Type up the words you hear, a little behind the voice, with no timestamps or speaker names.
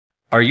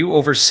Are you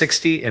over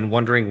 60 and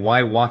wondering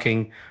why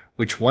walking,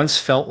 which once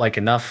felt like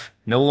enough,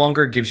 no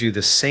longer gives you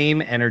the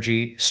same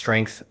energy,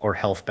 strength, or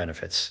health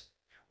benefits?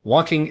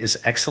 Walking is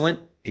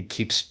excellent. It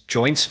keeps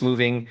joints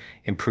moving,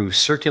 improves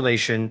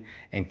circulation,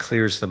 and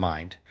clears the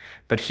mind.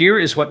 But here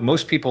is what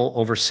most people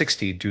over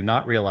 60 do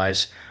not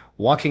realize.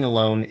 Walking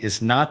alone is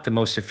not the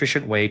most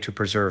efficient way to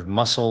preserve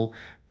muscle,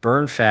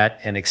 burn fat,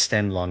 and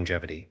extend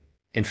longevity.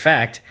 In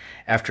fact,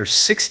 after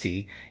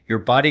 60, your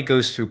body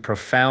goes through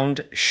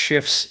profound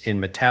shifts in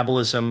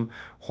metabolism,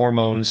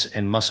 hormones,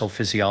 and muscle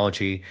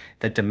physiology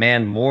that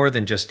demand more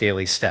than just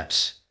daily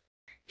steps.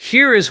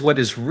 Here is what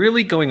is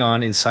really going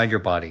on inside your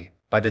body.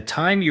 By the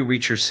time you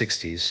reach your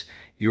 60s,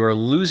 you are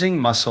losing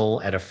muscle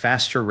at a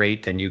faster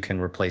rate than you can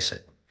replace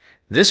it.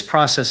 This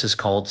process is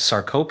called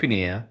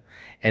sarcopenia,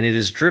 and it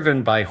is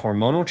driven by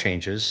hormonal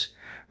changes,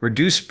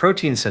 reduced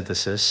protein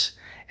synthesis,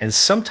 and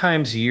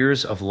sometimes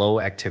years of low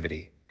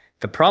activity.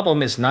 The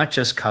problem is not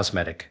just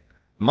cosmetic.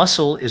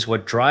 Muscle is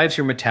what drives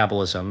your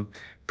metabolism,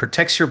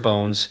 protects your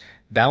bones,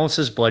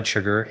 balances blood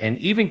sugar, and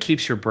even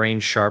keeps your brain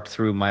sharp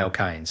through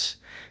myokines,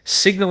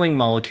 signaling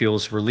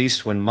molecules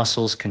released when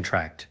muscles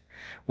contract.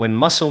 When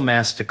muscle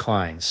mass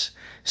declines,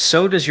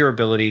 so does your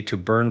ability to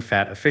burn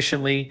fat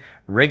efficiently,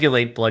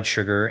 regulate blood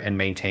sugar, and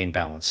maintain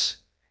balance.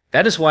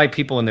 That is why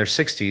people in their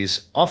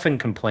 60s often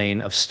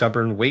complain of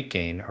stubborn weight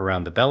gain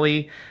around the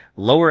belly,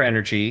 lower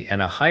energy,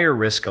 and a higher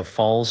risk of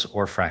falls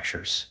or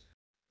fractures.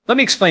 Let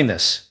me explain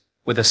this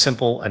with a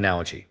simple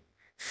analogy.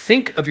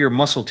 Think of your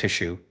muscle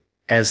tissue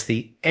as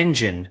the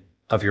engine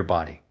of your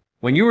body.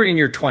 When you were in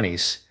your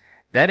 20s,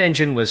 that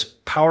engine was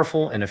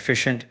powerful and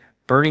efficient,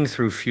 burning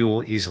through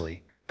fuel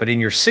easily. But in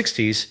your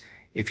 60s,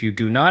 if you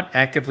do not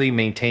actively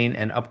maintain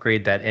and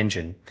upgrade that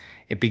engine,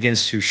 it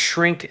begins to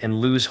shrink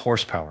and lose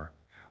horsepower.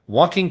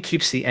 Walking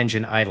keeps the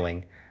engine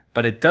idling,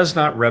 but it does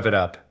not rev it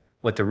up.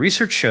 What the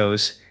research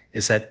shows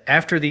is that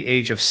after the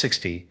age of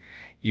 60,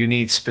 you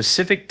need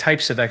specific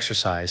types of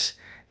exercise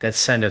that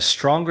send a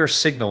stronger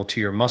signal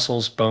to your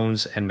muscles,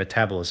 bones, and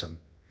metabolism.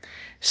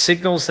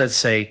 Signals that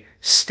say,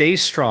 stay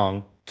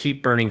strong,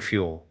 keep burning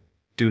fuel,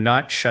 do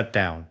not shut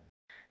down.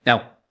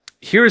 Now,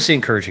 here is the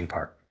encouraging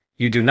part.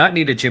 You do not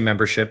need a gym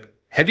membership,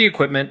 heavy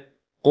equipment,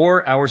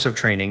 or hours of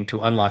training to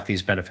unlock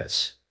these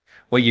benefits.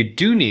 What you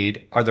do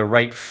need are the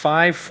right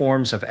 5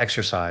 forms of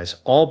exercise,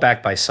 all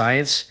backed by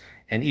science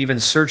and even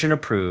surgeon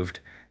approved,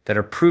 that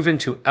are proven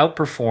to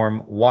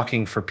outperform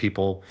walking for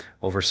people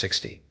over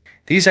 60.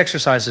 These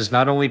exercises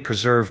not only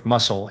preserve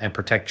muscle and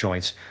protect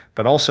joints,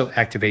 but also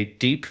activate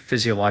deep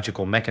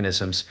physiological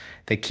mechanisms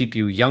that keep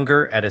you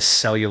younger at a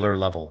cellular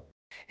level.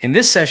 In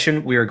this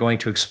session, we are going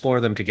to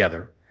explore them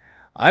together.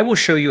 I will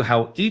show you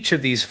how each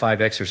of these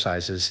 5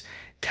 exercises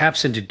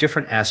taps into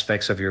different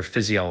aspects of your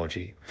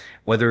physiology,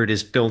 whether it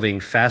is building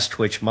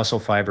fast-twitch muscle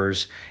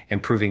fibers,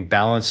 improving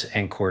balance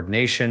and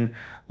coordination,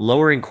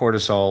 lowering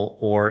cortisol,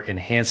 or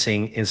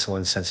enhancing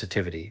insulin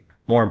sensitivity.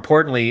 More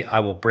importantly, I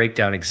will break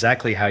down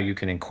exactly how you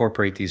can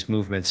incorporate these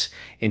movements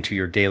into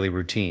your daily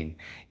routine,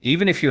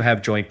 even if you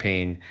have joint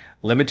pain,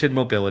 limited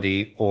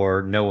mobility,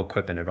 or no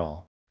equipment at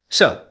all.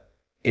 So,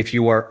 if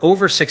you are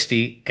over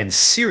 60 and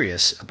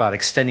serious about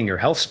extending your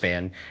health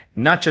span,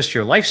 not just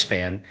your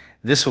lifespan,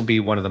 this will be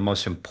one of the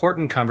most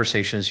important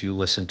conversations you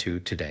listen to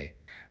today.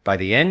 By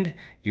the end,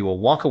 you will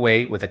walk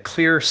away with a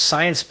clear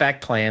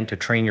science-backed plan to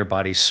train your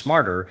body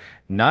smarter,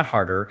 not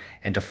harder,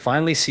 and to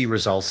finally see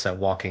results that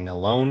walking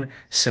alone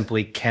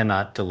simply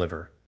cannot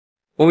deliver.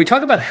 When we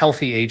talk about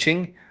healthy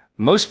aging,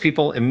 most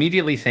people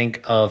immediately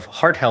think of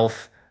heart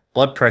health,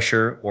 blood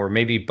pressure, or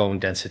maybe bone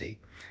density.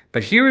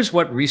 But here is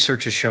what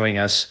research is showing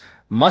us.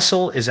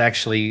 Muscle is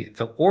actually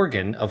the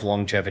organ of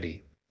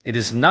longevity. It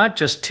is not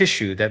just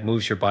tissue that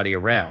moves your body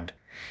around.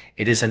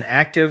 It is an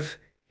active,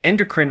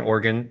 endocrine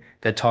organ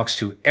that talks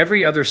to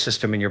every other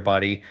system in your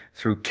body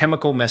through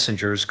chemical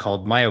messengers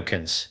called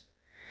myokines.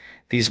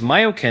 These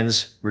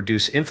myokines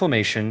reduce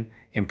inflammation,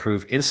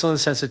 improve insulin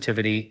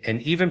sensitivity,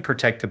 and even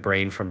protect the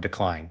brain from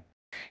decline.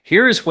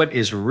 Here is what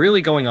is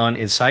really going on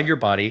inside your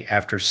body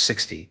after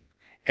 60.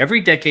 Every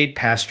decade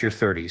past your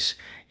 30s,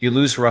 you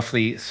lose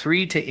roughly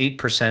 3 to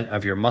 8%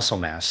 of your muscle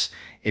mass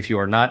if you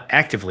are not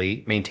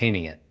actively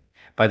maintaining it.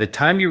 By the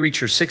time you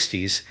reach your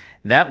 60s,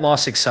 that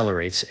loss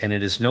accelerates, and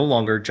it is no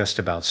longer just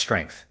about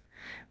strength.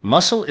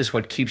 Muscle is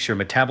what keeps your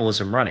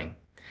metabolism running.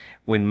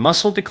 When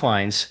muscle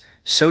declines,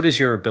 so does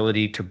your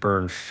ability to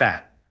burn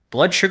fat.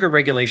 Blood sugar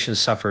regulation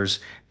suffers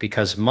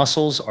because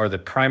muscles are the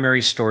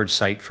primary storage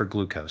site for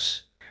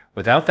glucose.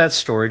 Without that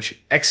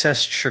storage,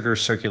 excess sugar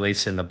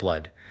circulates in the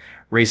blood,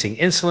 raising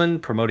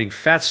insulin, promoting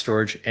fat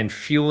storage, and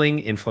fueling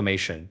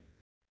inflammation.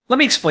 Let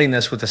me explain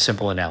this with a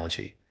simple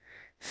analogy.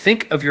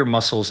 Think of your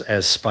muscles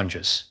as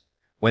sponges.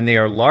 When they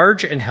are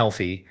large and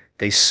healthy,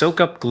 they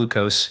soak up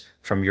glucose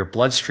from your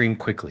bloodstream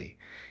quickly,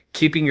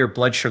 keeping your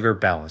blood sugar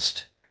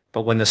balanced.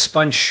 But when the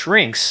sponge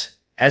shrinks,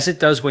 as it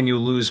does when you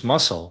lose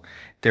muscle,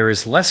 there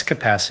is less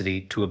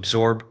capacity to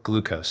absorb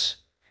glucose.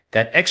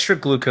 That extra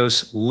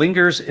glucose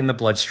lingers in the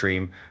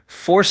bloodstream,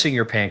 forcing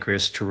your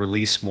pancreas to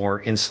release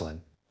more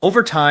insulin.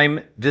 Over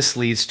time, this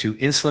leads to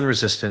insulin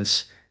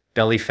resistance,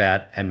 belly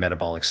fat, and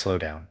metabolic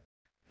slowdown.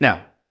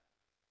 Now,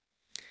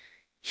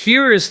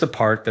 here is the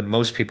part that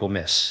most people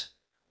miss.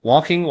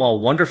 Walking, while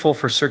wonderful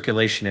for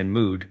circulation and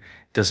mood,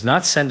 does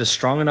not send a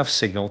strong enough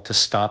signal to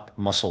stop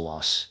muscle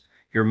loss.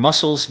 Your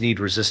muscles need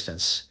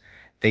resistance.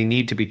 They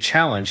need to be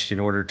challenged in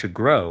order to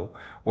grow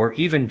or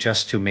even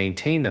just to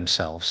maintain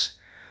themselves.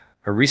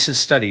 A recent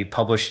study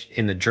published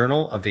in the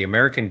Journal of the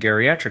American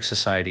Geriatric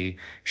Society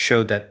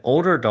showed that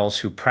older adults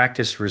who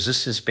practiced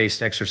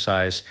resistance-based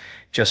exercise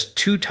just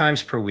 2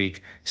 times per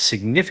week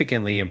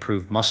significantly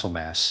improved muscle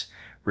mass,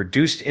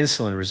 reduced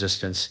insulin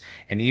resistance,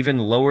 and even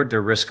lowered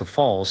their risk of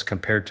falls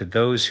compared to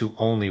those who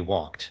only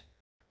walked.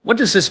 What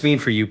does this mean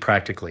for you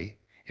practically?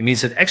 It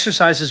means that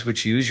exercises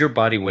which use your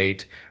body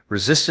weight,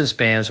 resistance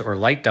bands, or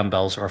light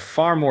dumbbells are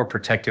far more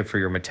protective for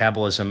your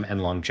metabolism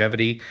and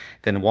longevity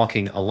than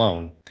walking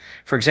alone.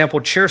 For example,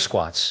 chair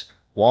squats,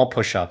 wall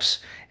push-ups,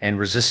 and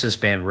resistance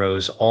band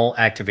rows all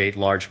activate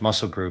large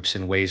muscle groups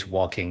in ways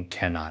walking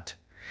cannot.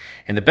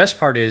 And the best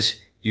part is,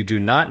 you do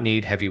not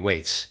need heavy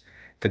weights.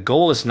 The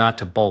goal is not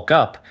to bulk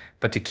up,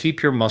 but to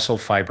keep your muscle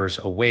fibers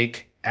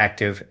awake,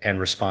 active, and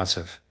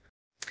responsive.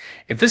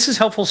 If this is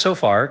helpful so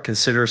far,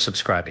 consider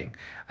subscribing.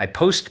 I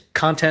post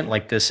content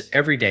like this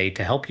every day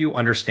to help you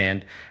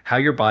understand how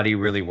your body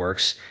really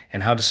works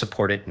and how to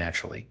support it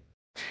naturally.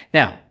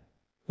 Now,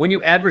 when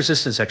you add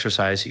resistance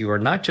exercise, you are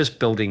not just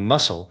building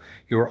muscle,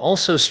 you are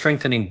also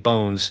strengthening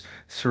bones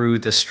through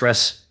the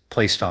stress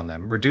placed on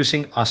them,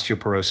 reducing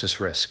osteoporosis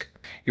risk.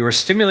 You are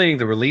stimulating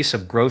the release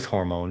of growth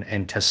hormone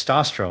and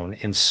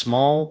testosterone in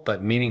small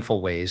but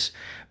meaningful ways,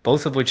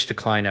 both of which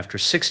decline after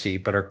 60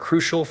 but are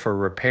crucial for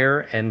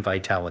repair and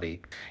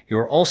vitality. You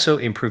are also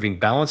improving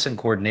balance and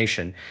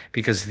coordination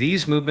because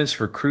these movements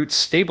recruit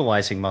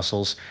stabilizing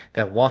muscles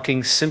that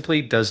walking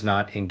simply does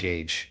not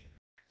engage.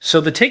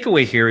 So the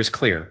takeaway here is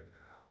clear.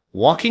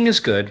 Walking is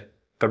good,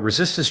 but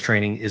resistance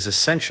training is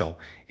essential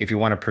if you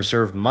want to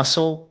preserve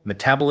muscle,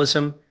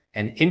 metabolism,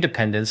 and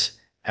independence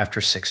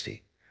after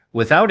 60.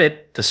 Without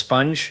it, the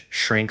sponge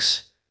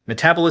shrinks,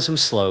 metabolism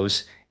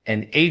slows,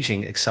 and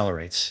aging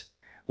accelerates.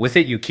 With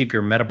it, you keep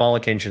your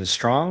metabolic engine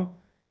strong,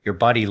 your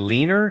body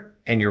leaner,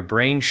 and your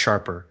brain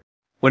sharper.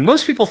 When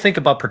most people think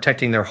about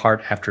protecting their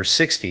heart after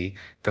 60,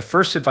 the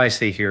first advice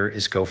they hear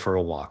is go for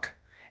a walk.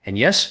 And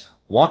yes,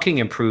 walking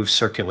improves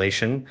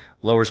circulation,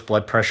 lowers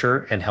blood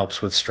pressure, and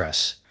helps with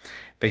stress.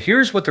 But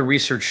here's what the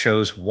research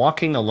shows: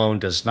 walking alone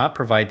does not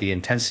provide the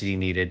intensity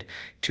needed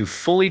to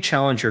fully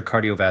challenge your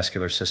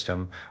cardiovascular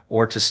system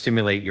or to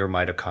stimulate your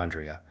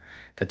mitochondria,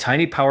 the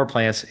tiny power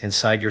plants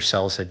inside your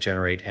cells that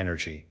generate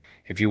energy.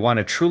 If you want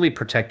to truly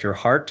protect your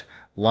heart,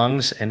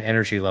 lungs, and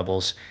energy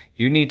levels,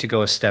 you need to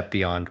go a step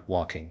beyond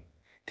walking.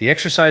 The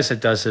exercise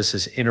that does this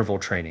is interval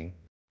training.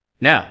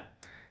 Now,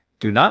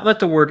 do not let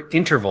the word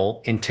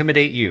interval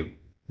intimidate you.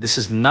 This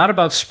is not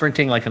about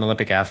sprinting like an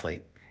Olympic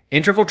athlete.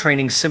 Interval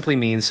training simply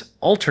means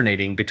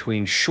alternating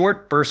between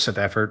short bursts of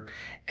effort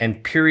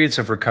and periods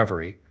of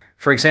recovery.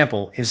 For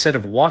example, instead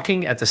of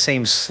walking at the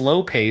same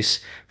slow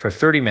pace for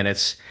 30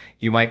 minutes,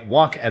 you might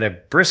walk at a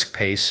brisk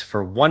pace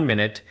for 1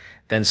 minute,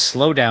 then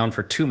slow down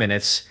for 2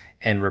 minutes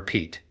and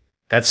repeat.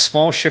 That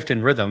small shift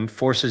in rhythm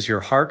forces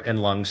your heart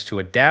and lungs to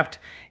adapt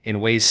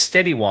in ways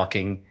steady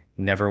walking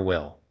never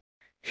will.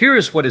 Here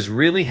is what is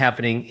really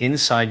happening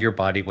inside your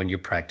body when you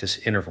practice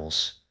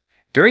intervals.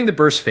 During the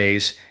burst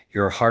phase,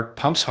 your heart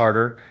pumps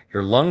harder,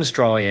 your lungs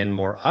draw in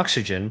more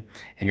oxygen,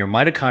 and your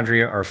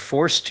mitochondria are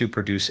forced to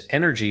produce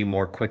energy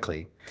more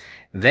quickly.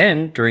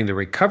 Then, during the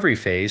recovery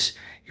phase,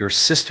 your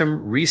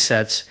system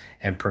resets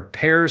and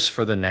prepares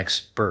for the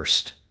next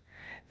burst.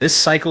 This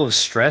cycle of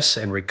stress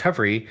and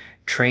recovery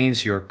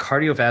trains your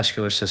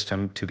cardiovascular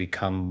system to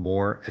become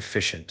more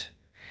efficient.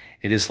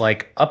 It is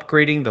like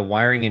upgrading the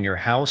wiring in your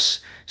house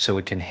so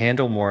it can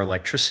handle more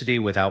electricity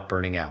without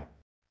burning out.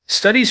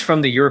 Studies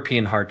from the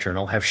European Heart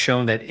Journal have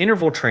shown that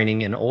interval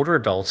training in older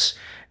adults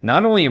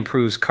not only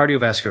improves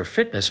cardiovascular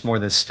fitness more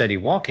than steady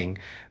walking,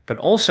 but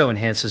also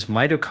enhances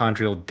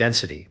mitochondrial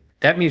density.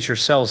 That means your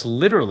cells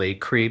literally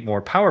create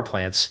more power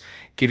plants,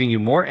 giving you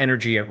more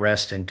energy at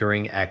rest and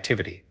during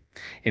activity.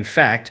 In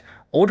fact,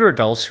 older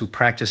adults who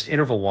practiced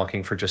interval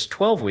walking for just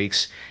 12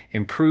 weeks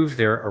improved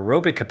their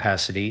aerobic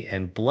capacity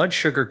and blood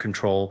sugar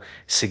control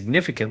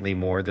significantly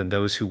more than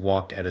those who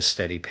walked at a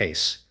steady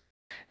pace.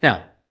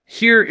 Now,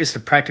 here is the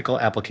practical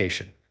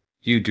application.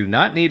 You do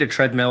not need a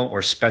treadmill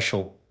or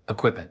special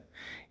equipment.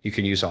 You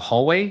can use a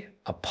hallway,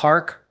 a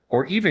park,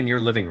 or even your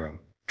living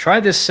room.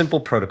 Try this simple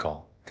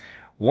protocol.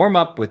 Warm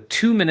up with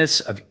 2 minutes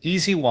of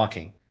easy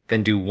walking,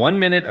 then do 1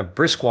 minute of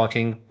brisk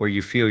walking where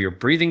you feel your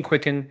breathing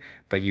quicken,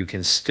 but you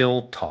can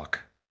still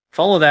talk.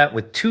 Follow that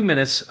with 2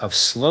 minutes of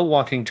slow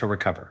walking to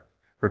recover.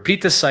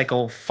 Repeat this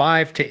cycle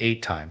 5 to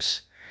 8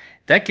 times.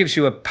 That gives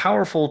you a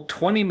powerful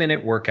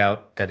 20-minute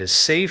workout that is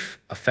safe,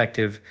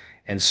 effective,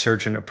 and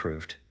surgeon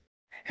approved.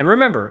 And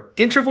remember,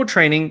 interval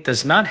training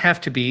does not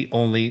have to be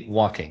only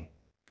walking.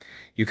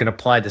 You can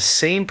apply the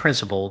same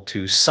principle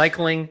to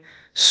cycling,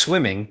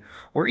 swimming,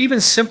 or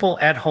even simple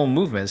at-home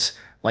movements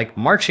like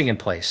marching in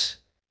place.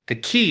 The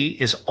key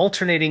is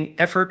alternating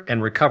effort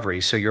and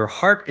recovery so your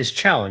heart is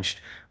challenged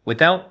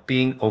without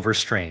being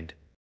overstrained.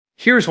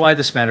 Here's why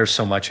this matters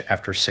so much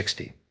after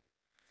 60.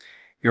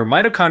 Your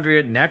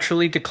mitochondria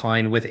naturally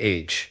decline with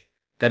age.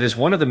 That is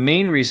one of the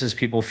main reasons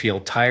people feel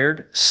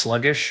tired,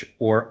 sluggish,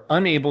 or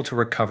unable to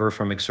recover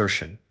from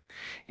exertion.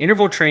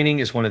 Interval training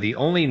is one of the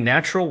only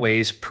natural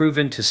ways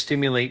proven to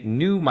stimulate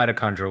new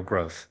mitochondrial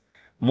growth.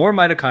 More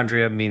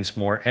mitochondria means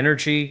more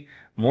energy,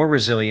 more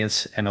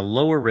resilience, and a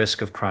lower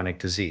risk of chronic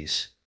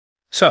disease.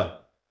 So,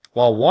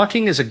 while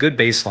walking is a good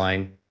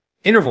baseline,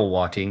 interval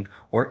walking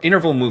or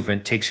interval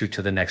movement takes you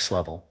to the next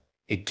level.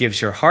 It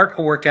gives your heart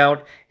a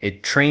workout,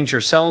 it trains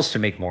your cells to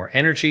make more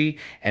energy,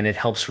 and it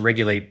helps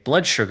regulate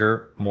blood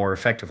sugar more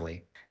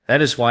effectively.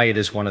 That is why it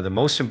is one of the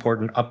most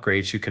important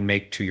upgrades you can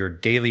make to your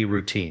daily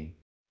routine.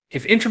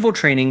 If interval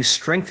training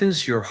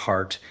strengthens your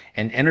heart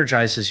and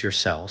energizes your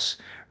cells,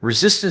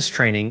 resistance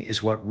training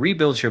is what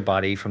rebuilds your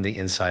body from the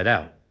inside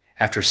out.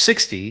 After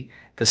 60,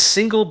 the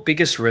single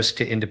biggest risk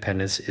to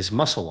independence is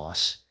muscle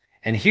loss.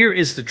 And here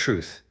is the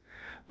truth.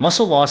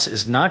 Muscle loss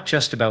is not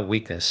just about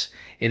weakness,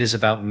 it is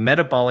about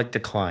metabolic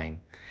decline.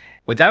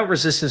 Without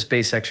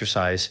resistance-based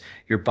exercise,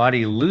 your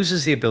body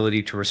loses the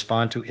ability to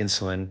respond to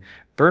insulin,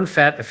 burn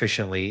fat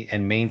efficiently,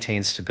 and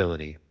maintain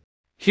stability.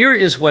 Here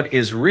is what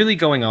is really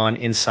going on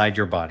inside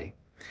your body.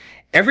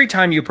 Every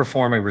time you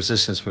perform a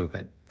resistance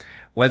movement,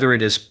 whether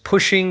it is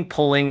pushing,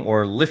 pulling,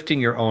 or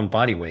lifting your own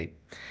body weight,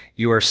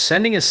 you are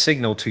sending a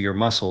signal to your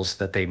muscles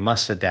that they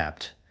must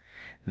adapt.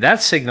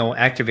 That signal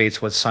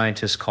activates what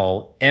scientists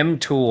call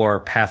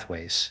mTOR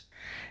pathways.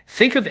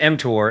 Think of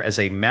mTOR as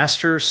a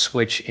master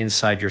switch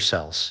inside your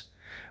cells.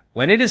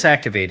 When it is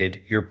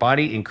activated, your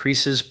body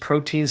increases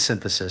protein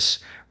synthesis,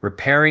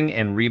 repairing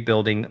and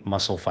rebuilding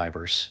muscle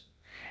fibers.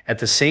 At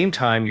the same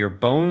time, your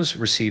bones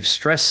receive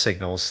stress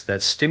signals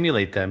that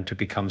stimulate them to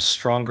become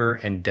stronger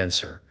and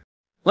denser.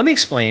 Let me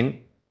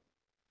explain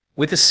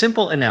with a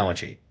simple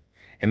analogy.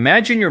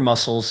 Imagine your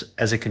muscles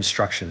as a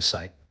construction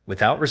site.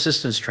 Without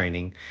resistance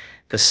training,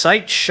 the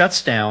site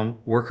shuts down,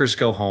 workers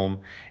go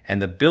home,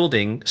 and the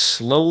building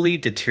slowly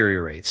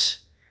deteriorates.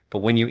 But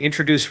when you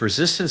introduce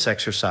resistance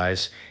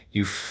exercise,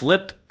 you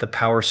flip the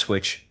power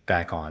switch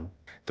back on.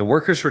 The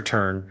workers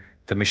return,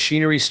 the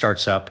machinery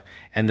starts up,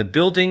 and the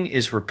building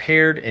is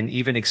repaired and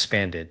even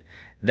expanded.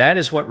 That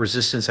is what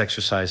resistance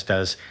exercise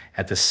does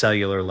at the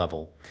cellular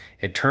level.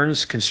 It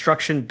turns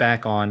construction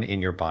back on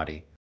in your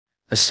body.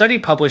 A study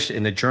published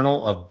in the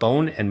Journal of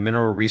Bone and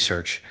Mineral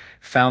Research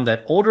found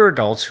that older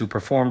adults who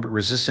performed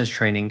resistance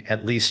training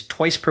at least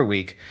twice per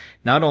week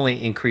not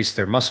only increased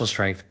their muscle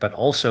strength, but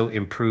also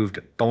improved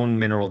bone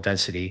mineral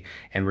density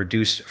and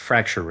reduced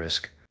fracture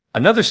risk.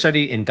 Another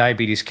study in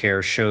diabetes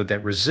care showed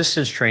that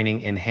resistance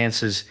training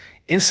enhances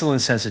insulin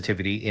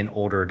sensitivity in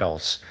older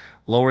adults,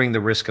 lowering the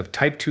risk of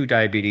type 2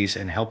 diabetes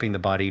and helping the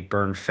body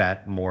burn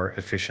fat more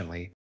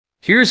efficiently.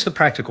 Here's the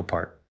practical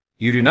part.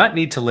 You do not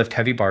need to lift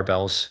heavy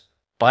barbells,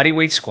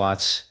 bodyweight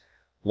squats,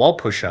 wall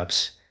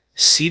push-ups,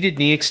 seated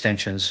knee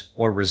extensions,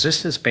 or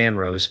resistance band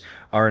rows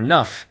are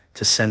enough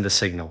to send the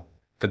signal.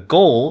 The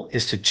goal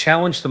is to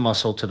challenge the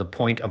muscle to the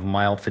point of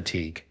mild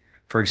fatigue.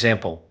 For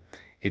example,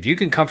 if you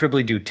can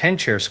comfortably do 10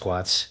 chair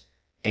squats,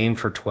 aim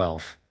for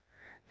 12.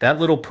 That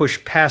little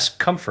push past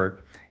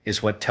comfort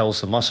is what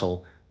tells the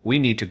muscle we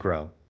need to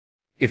grow.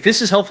 If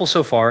this is helpful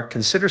so far,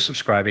 consider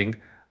subscribing.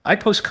 I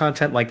post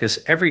content like this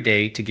every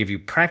day to give you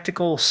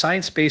practical,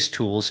 science-based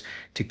tools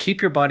to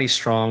keep your body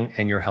strong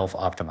and your health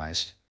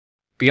optimized.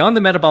 Beyond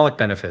the metabolic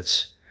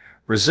benefits,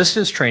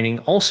 resistance training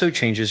also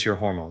changes your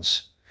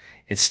hormones.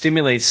 It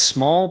stimulates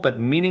small but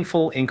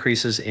meaningful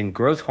increases in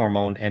growth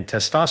hormone and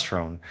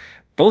testosterone,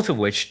 both of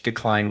which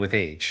decline with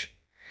age.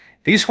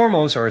 These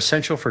hormones are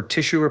essential for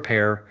tissue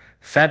repair,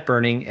 fat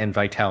burning, and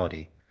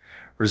vitality.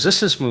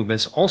 Resistance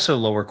movements also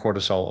lower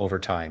cortisol over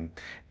time,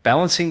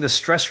 balancing the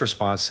stress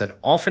response that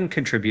often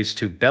contributes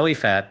to belly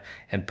fat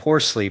and poor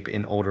sleep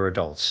in older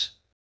adults.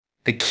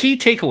 The key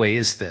takeaway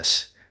is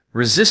this: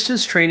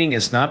 resistance training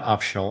is not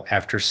optional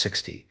after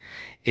 60.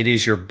 It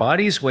is your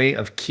body's way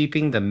of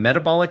keeping the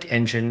metabolic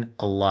engine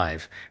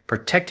alive,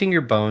 protecting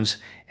your bones,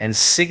 and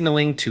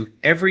signaling to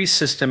every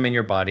system in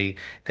your body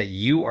that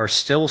you are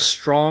still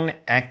strong,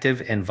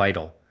 active, and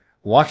vital.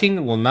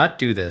 Walking will not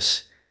do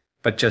this,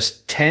 but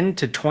just 10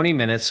 to 20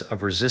 minutes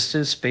of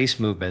resistance-based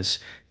movements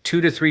 2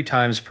 to 3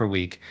 times per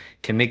week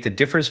can make the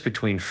difference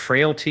between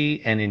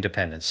frailty and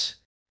independence.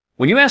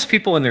 When you ask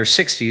people in their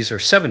 60s or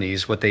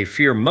 70s what they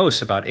fear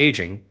most about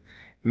aging,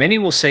 many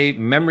will say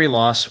memory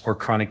loss or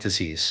chronic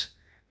disease.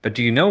 But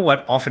do you know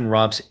what often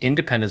robs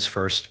independence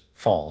first?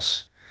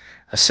 Falls.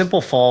 A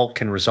simple fall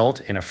can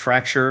result in a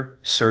fracture,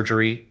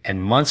 surgery,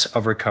 and months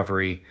of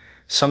recovery,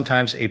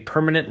 sometimes a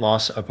permanent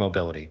loss of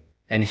mobility.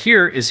 And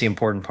here is the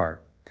important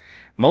part.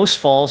 Most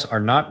falls are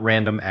not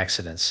random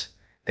accidents.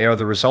 They are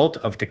the result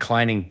of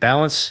declining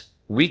balance,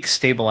 weak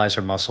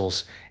stabilizer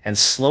muscles, and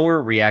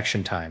slower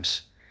reaction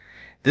times.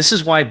 This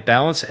is why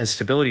balance and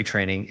stability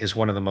training is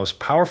one of the most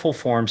powerful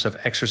forms of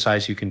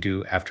exercise you can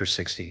do after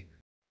 60.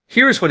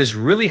 Here is what is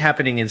really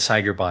happening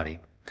inside your body.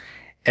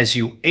 As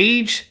you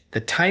age, the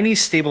tiny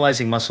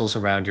stabilizing muscles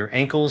around your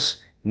ankles,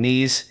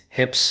 knees,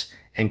 hips,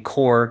 and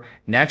core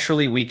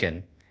naturally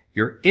weaken.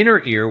 Your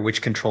inner ear,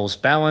 which controls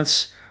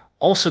balance,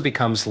 also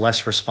becomes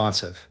less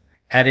responsive.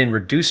 Add in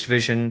reduced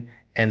vision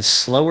and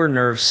slower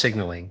nerve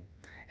signaling,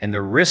 and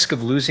the risk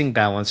of losing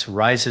balance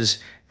rises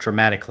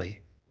dramatically.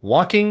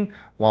 Walking,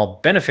 while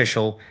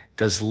beneficial,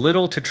 does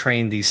little to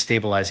train these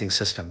stabilizing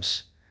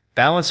systems.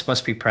 Balance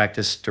must be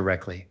practiced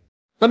directly.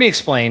 Let me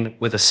explain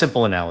with a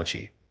simple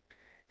analogy.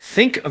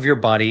 Think of your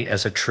body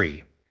as a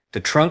tree. The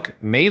trunk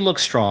may look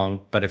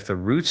strong, but if the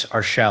roots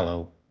are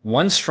shallow,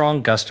 one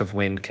strong gust of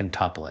wind can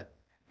topple it.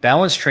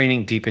 Balance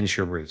training deepens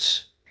your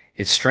roots.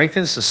 It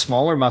strengthens the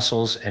smaller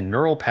muscles and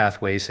neural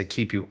pathways that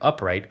keep you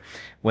upright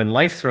when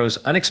life throws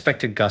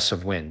unexpected gusts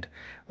of wind,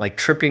 like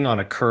tripping on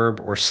a curb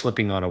or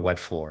slipping on a wet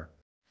floor.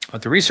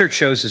 What the research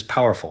shows is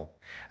powerful.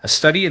 A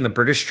study in the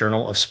British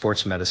Journal of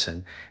Sports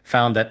Medicine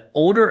found that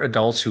older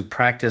adults who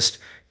practiced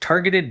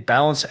targeted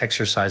balance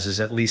exercises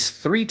at least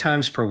 3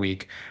 times per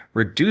week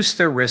reduced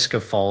their risk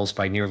of falls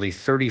by nearly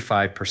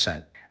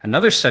 35%.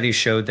 Another study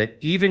showed that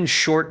even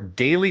short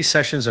daily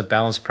sessions of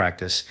balance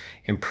practice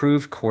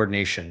improved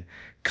coordination,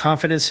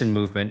 confidence in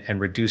movement, and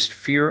reduced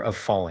fear of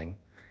falling,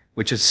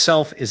 which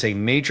itself is a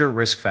major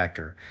risk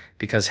factor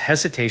because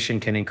hesitation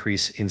can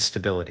increase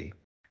instability.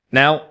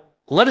 Now,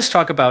 let us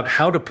talk about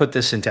how to put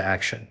this into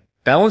action.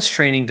 Balance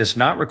training does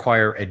not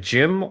require a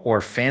gym or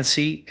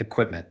fancy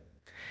equipment.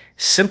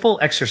 Simple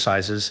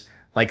exercises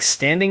like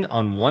standing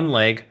on one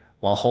leg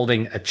while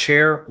holding a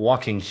chair,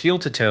 walking heel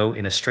to toe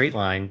in a straight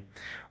line,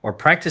 or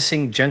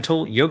practicing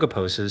gentle yoga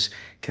poses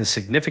can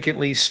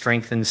significantly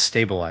strengthen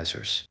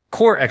stabilizers.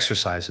 Core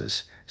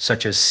exercises,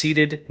 such as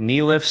seated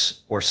knee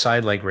lifts or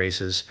side leg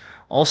raises,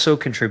 also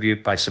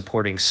contribute by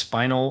supporting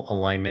spinal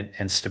alignment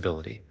and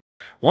stability.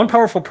 One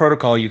powerful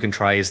protocol you can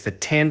try is the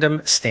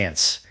tandem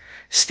stance.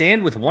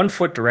 Stand with one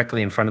foot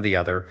directly in front of the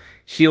other,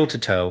 heel to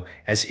toe,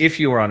 as if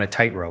you were on a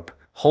tightrope.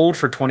 Hold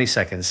for 20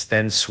 seconds,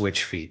 then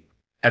switch feet.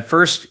 At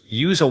first,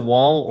 use a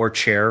wall or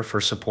chair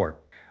for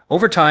support.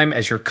 Over time,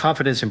 as your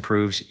confidence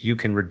improves, you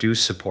can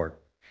reduce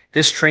support.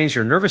 This trains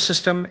your nervous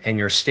system and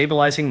your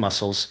stabilizing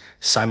muscles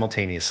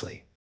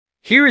simultaneously.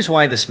 Here is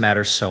why this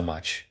matters so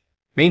much.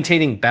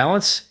 Maintaining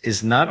balance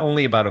is not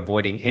only about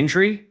avoiding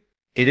injury,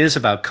 it is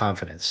about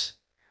confidence.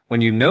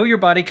 When you know your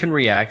body can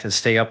react and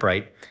stay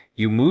upright,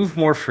 you move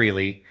more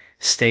freely,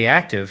 stay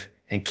active,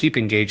 and keep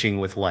engaging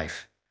with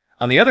life.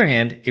 On the other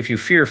hand, if you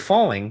fear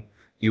falling,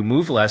 you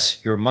move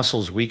less, your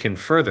muscles weaken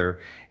further,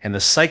 and the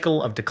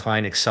cycle of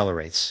decline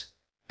accelerates.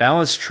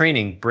 Balance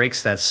training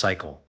breaks that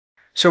cycle.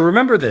 So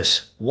remember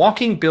this,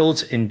 walking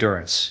builds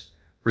endurance.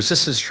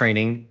 Resistance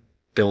training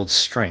builds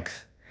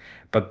strength.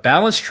 But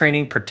balance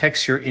training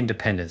protects your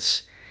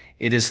independence.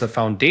 It is the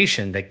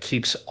foundation that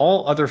keeps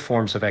all other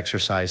forms of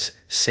exercise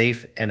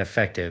safe and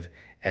effective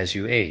as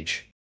you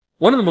age.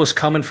 One of the most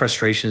common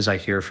frustrations I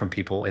hear from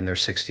people in their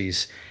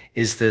 60s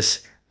is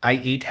this: I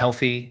eat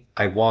healthy,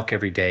 I walk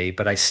every day,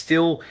 but I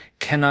still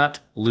cannot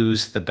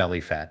lose the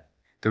belly fat.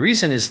 The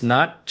reason is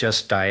not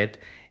just diet,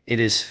 it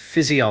is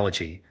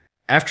physiology.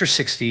 After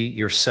 60,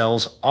 your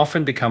cells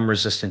often become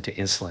resistant to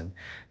insulin,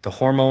 the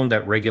hormone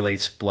that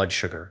regulates blood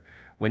sugar.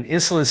 When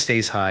insulin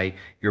stays high,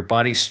 your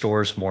body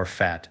stores more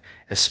fat,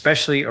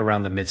 especially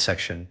around the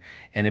midsection,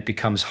 and it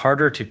becomes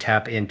harder to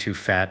tap into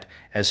fat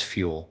as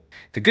fuel.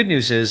 The good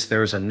news is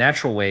there is a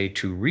natural way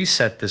to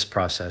reset this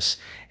process,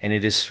 and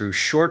it is through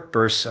short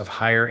bursts of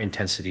higher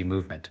intensity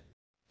movement.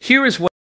 Here is what